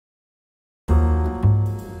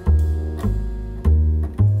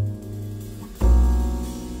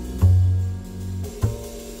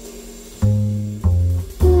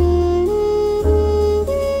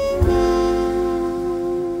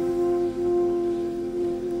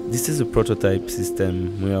This is a prototype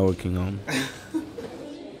system we are working on.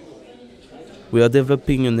 We are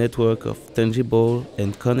developing a network of tangible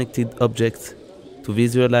and connected objects to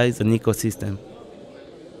visualize an ecosystem.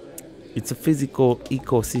 It's a physical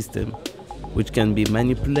ecosystem which can be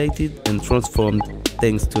manipulated and transformed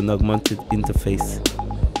thanks to an augmented interface.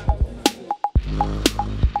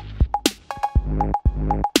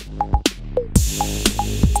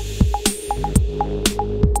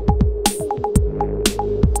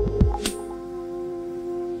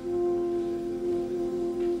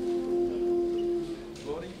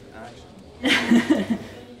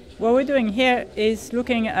 What we're doing here is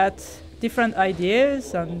looking at different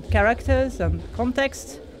ideas and characters and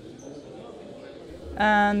context,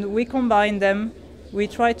 and we combine them. We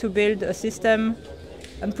try to build a system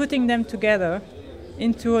and putting them together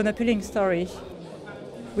into an appealing story.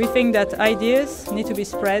 We think that ideas need to be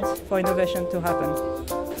spread for innovation to happen.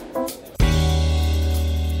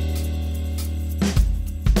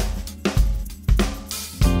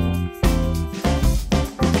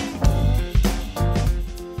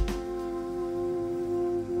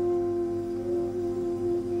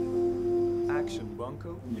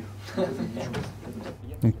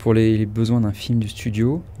 Donc pour les besoins d'un film du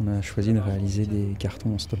studio, on a choisi de réaliser des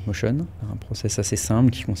cartons en stop motion. Un process assez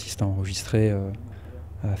simple qui consiste à enregistrer,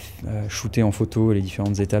 à shooter en photo les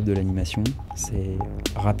différentes étapes de l'animation. C'est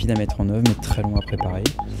rapide à mettre en œuvre mais très long à préparer.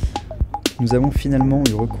 Nous avons finalement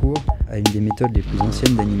eu recours à une des méthodes les plus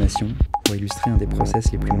anciennes d'animation pour illustrer un des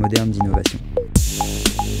process les plus modernes d'innovation.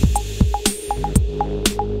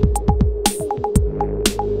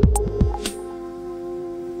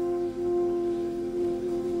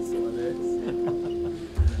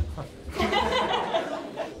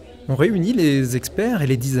 On réunit les experts et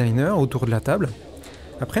les designers autour de la table,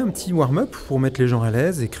 après un petit warm-up pour mettre les gens à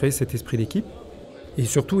l'aise et créer cet esprit d'équipe, et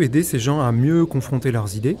surtout aider ces gens à mieux confronter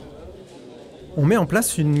leurs idées. On met en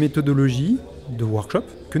place une méthodologie de workshop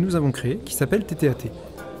que nous avons créée qui s'appelle TTAT,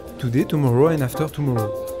 Today, Tomorrow and After Tomorrow,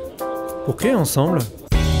 pour créer ensemble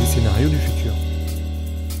des scénarios du futur.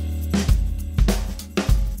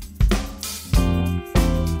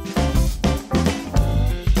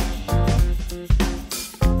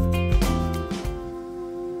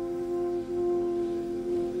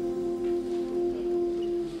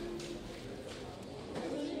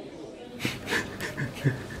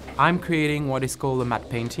 I'm creating what is called a matte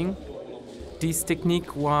painting. This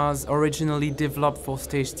technique was originally developed for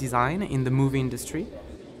stage design in the movie industry.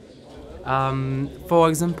 For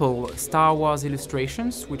example, Star Wars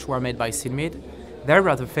illustrations, which were made by Silmade, they're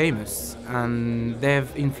rather famous and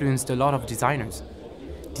they've influenced a lot of designers.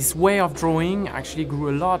 This way of drawing actually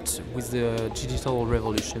grew a lot with the digital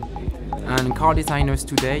revolution, and car designers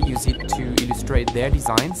today use it to illustrate their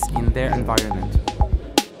designs in their environment.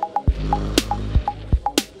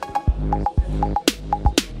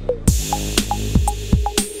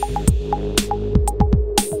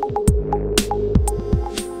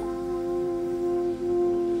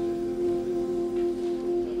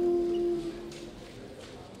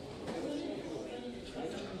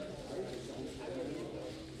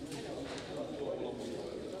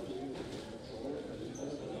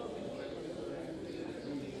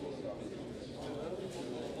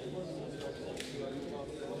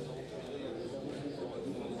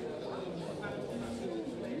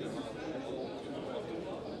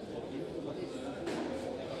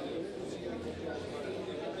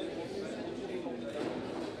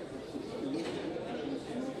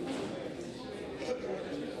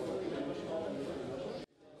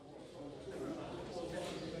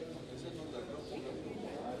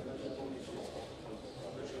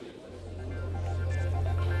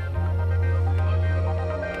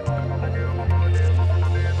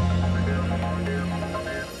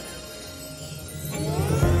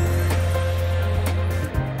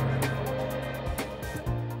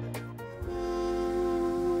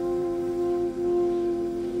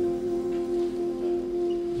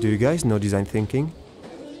 Do you guys know design thinking?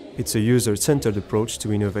 It's a user-centered approach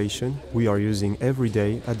to innovation we are using every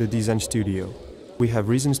day at the DESIGNStudio. We have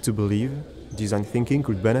reasons to believe design thinking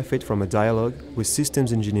could benefit from a dialogue with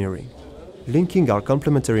systems engineering. Linking our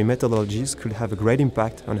complementary methodologies could have a great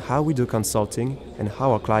impact on how we do consulting and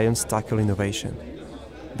how our clients tackle innovation.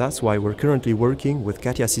 That's why we're currently working with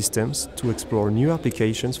CATIA Systems to explore new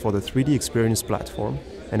applications for the 3D experience platform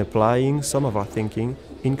and applying some of our thinking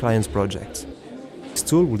in clients' projects. This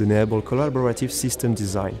tool would enable collaborative system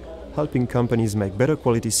design, helping companies make better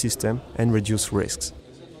quality systems and reduce risks.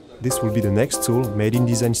 This will be the next tool made in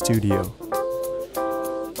DESIGNStudio.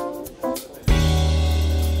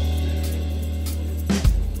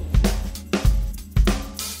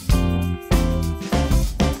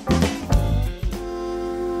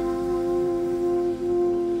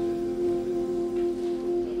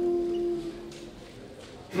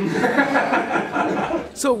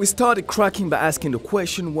 So we started cracking by asking the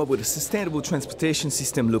question, what would a sustainable transportation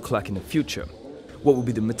system look like in the future? What would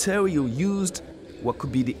be the material used? What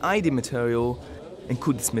could be the ideal material? And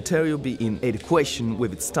could this material be in equation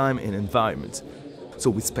with its time and environment?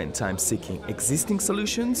 So we spent time seeking existing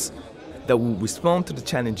solutions that would respond to the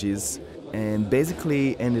challenges and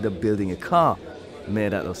basically ended up building a car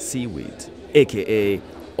made out of seaweed, aka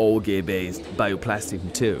algae-based bioplastic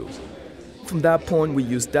materials. From that point, we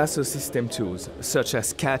used Dassault Systèmes tools, such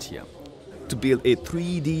as CATIA, to build a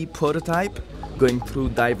 3D prototype, going through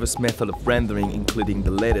diverse methods of rendering, including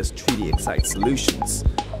the latest 3D Excite solutions.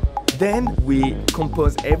 Then we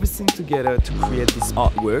composed everything together to create this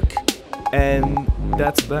artwork, and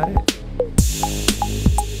that's about it.